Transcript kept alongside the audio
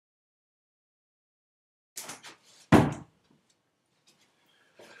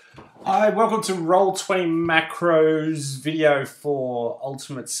Hi, welcome to Roll20 Macros video for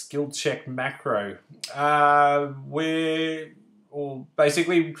Ultimate Skill Check Macro.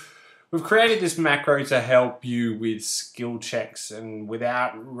 Basically, we've created this macro to help you with skill checks and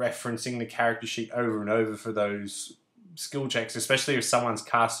without referencing the character sheet over and over for those skill checks, especially if someone's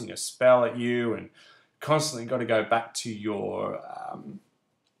casting a spell at you and constantly got to go back to your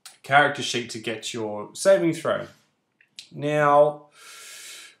character sheet to get your saving throw. Now,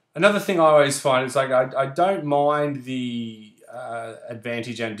 another thing I always find is I don't mind the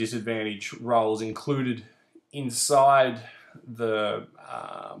advantage and disadvantage rolls included inside the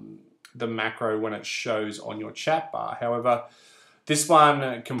macro when it shows on your chat bar. However, this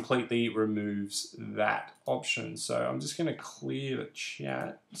one completely removes that option. So I'm just going to clear the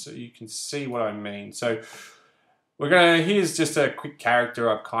chat so you can see what I mean. So here's just a quick character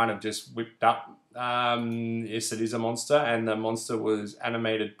I've kind of just whipped up. Yes, it is a monster, and the monster was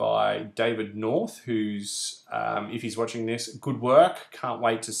animated by David North, who's, if he's watching this, good work. Can't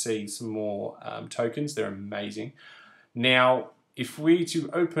wait to see some more tokens. They're amazing. Now, if we to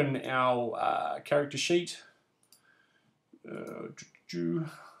open our character sheet,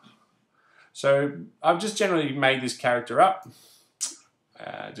 so I've just generally made this character up,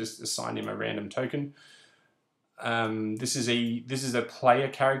 just assigned him a random token. This is a player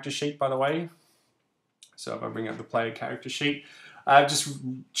character sheet, by the way. So if I bring up the player character sheet, I've just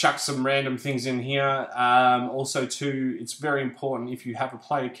chucked some random things in here. Also too, it's very important if you have a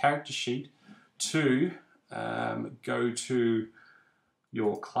player character sheet to go to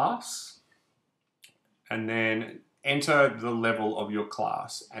your class and then enter the level of your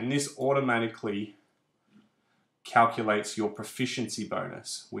class. And this automatically calculates your proficiency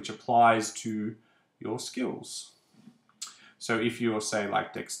bonus, which applies to your skills. So if you're, say,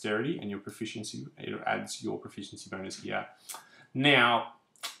 like dexterity and your proficiency, it adds your proficiency bonus here. Now,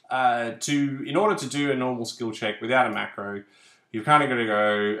 in order to do a normal skill check without a macro, you've kind of got to go,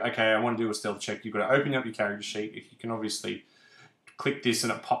 okay, I want to do a stealth check. You've got to open up your character sheet. You can obviously click this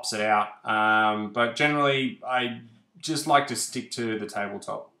and it pops it out. But generally, I just like to stick to the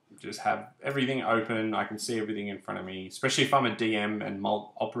tabletop. Just have everything open. I can see everything in front of me, especially if I'm a DM and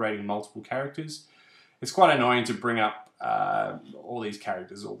operating multiple characters. It's quite annoying to bring up all these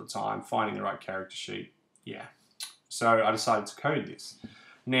characters all the time, finding the right character sheet. Yeah. So I decided to code this.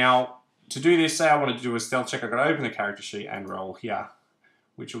 Now, to do this, say I wanted to do a stealth check, I've got to open the character sheet and roll here,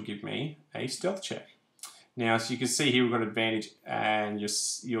 which will give me a stealth check. Now, so you can see here we've got advantage and your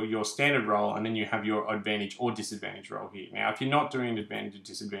standard roll, and then you have your advantage or disadvantage roll here. Now, if you're not doing an advantage or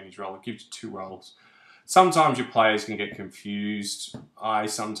disadvantage roll, it gives you two rolls. Sometimes your players can get confused. I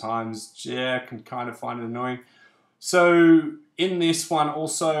sometimes, can kind of find it annoying. So in this one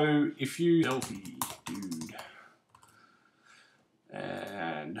also, if you stealthy dude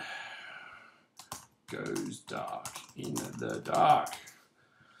and goes dark in the dark.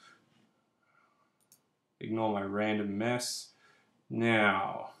 Ignore my random mess.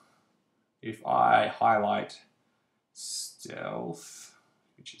 Now, if I highlight stealth,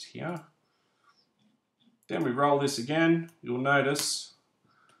 which is here, then we roll this again, you'll notice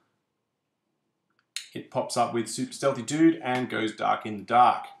it pops up with super stealthy dude and goes dark in the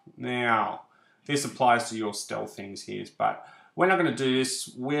dark. Now, this applies to your stealth things here, but we're not going to do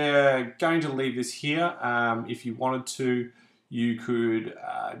this. We're going to leave this here. If you wanted to, you could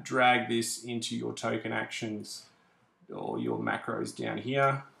drag this into your token actions or your macros down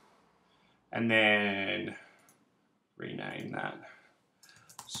here and then rename that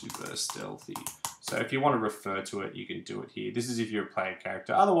super stealthy. So if you want to refer to it, you can do it here. This is if you're a player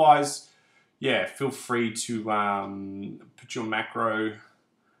character. Otherwise, yeah, feel free to put your macro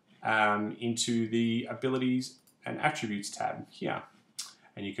into the abilities and attributes tab here,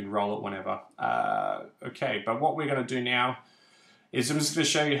 and you can roll it whenever. Okay, but what we're going to do now is I'm just going to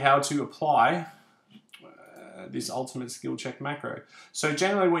show you how to apply this ultimate skill check macro. So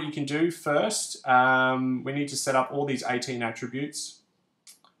generally what you can do first, we need to set up all these 18 attributes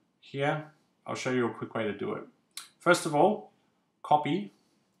here. I'll show you a quick way to do it. First of all, copy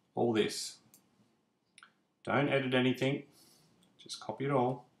all this. Don't edit anything, just copy it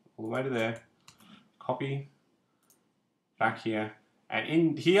all the way to there. Copy, back here, and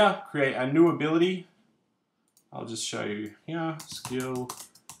in here, create a new ability. I'll just show you here, skill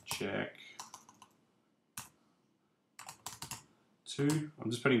check 2.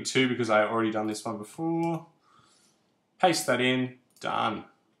 I'm just putting 2 because I already done this one before. Paste that in, done.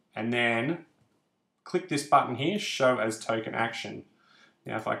 And then click this button here, show as token action.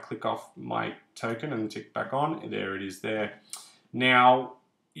 Now if I click off my token and tick back on, there it is there. Now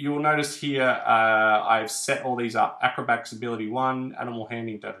you'll notice here I've set all these up. Acrobatics ability 1, animal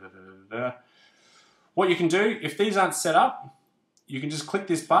handling, What you can do, if these aren't set up, you can just click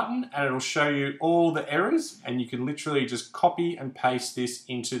this button and it'll show you all the errors, and you can literally just copy and paste this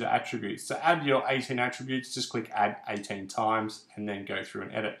into the attributes. To add your 18 attributes, just click add 18 times and then go through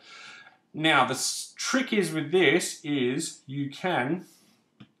and edit. Now, the trick is with this is you can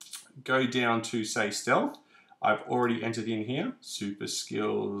go down to, say, stealth. I've already entered in here, super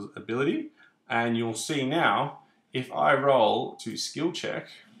skills ability, and you'll see now, if I roll to skill check,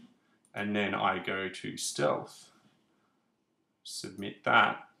 and then I go to stealth, submit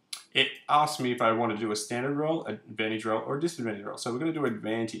that, it asks me if I want to do a standard roll, advantage roll, or a disadvantage roll. So we're going to do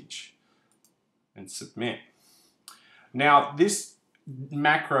advantage and submit. Now this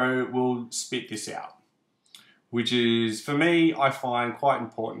macro will spit this out, which is, for me, I find quite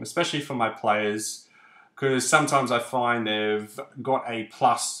important, especially for my players, because sometimes I find they've got a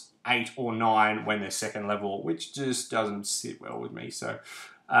 +8 or 9 when they're second level, which just doesn't sit well with me. So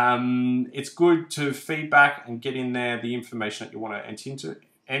it's good to feedback and get in there the information that you want to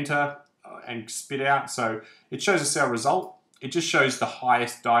enter and spit out. So it shows us our result. It just shows the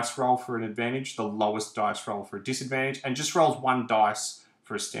highest dice roll for an advantage, the lowest dice roll for a disadvantage, and just rolls 1 dice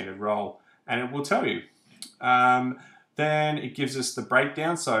for a standard roll. And it will tell you. Then it gives us the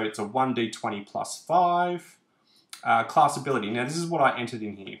breakdown. So it's a 1d20 plus 5. Class ability. Now this is what I entered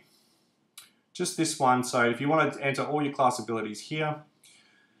in here. Just this one. So if you want to enter all your class abilities here,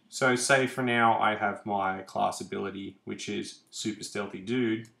 so say for now I have my class ability, which is Super Stealthy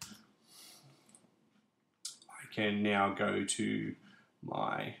Dude. I can now go to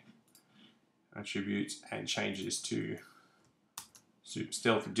my attributes and change this to Super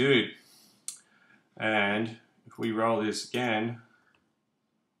Stealthy Dude. And if we roll this again,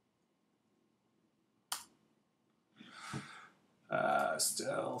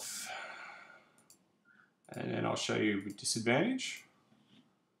 stealth, and then I'll show you with disadvantage.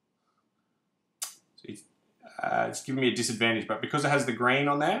 So it's giving me a disadvantage, but because it has the green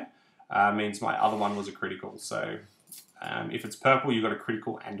on there, means my other one was a critical. So if it's purple, you've got a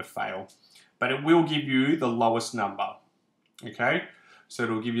critical and a fail. But it will give you the lowest number, okay? So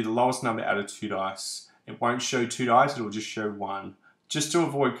it'll give you the lowest number out of 2 dice. It won't show 2 dice, it'll just show 1, just to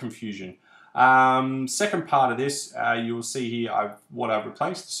avoid confusion. Second part of this, you will see here what I've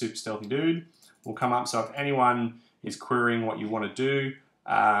replaced, the Super Stealthy Dude, will come up. So if anyone is querying what you want to do,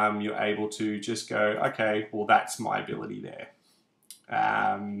 you're able to just go, okay, well that's my ability there.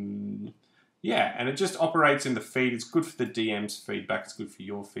 Yeah, and it just operates in the feed. It's good for the DM's feedback, it's good for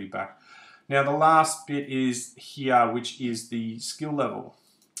your feedback. Now the last bit is here, which is the skill level.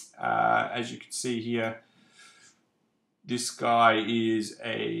 As you can see here, this guy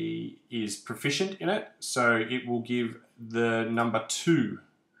is proficient in it, so it will give the number 2.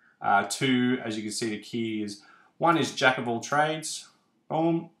 2, as you can see, the key is 1 is Jack of all trades,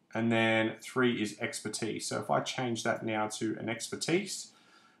 boom, and then 3 is expertise. So if I change that now to an expertise,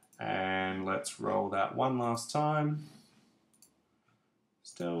 and let's roll that one last time,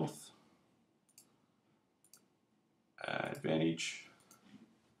 stealth, advantage,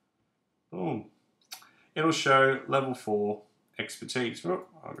 boom. It'll show level 4 expertise. Oh,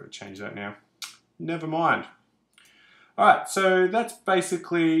 I've got to change that now. Never mind. Alright, so that's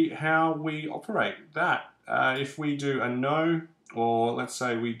basically how we operate that. If we do a no, or let's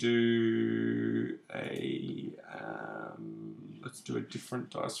say we do a, let's do a different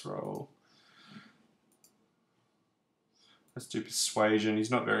dice roll. Let's do persuasion.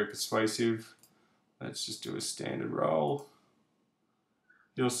 He's not very persuasive. Let's just do a standard roll.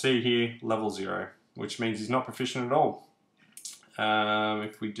 You'll see here level 0. Which means he's not proficient at all.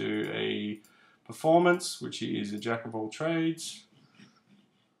 If we do a performance, which he is a Jack of all trades,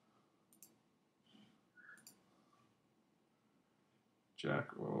 Jack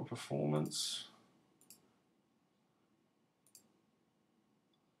or performance,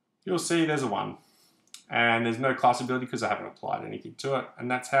 you'll see there's a 1. And there's no class ability because I haven't applied anything to it,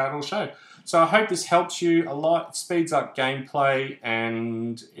 and that's how it'll show. So I hope this helps you a lot. It speeds up gameplay,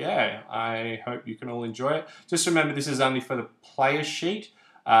 and yeah, I hope you can all enjoy it. Just remember, this is only for the player sheet.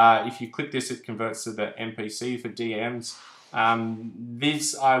 If you click this, it converts to the NPC for DMs.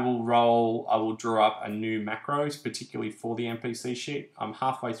 This I will draw up a new macros, particularly for the NPC sheet. I'm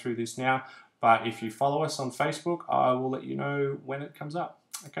halfway through this now, but if you follow us on Facebook, I will let you know when it comes up.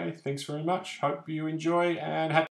 Okay, thanks very much. Hope you enjoy, and happy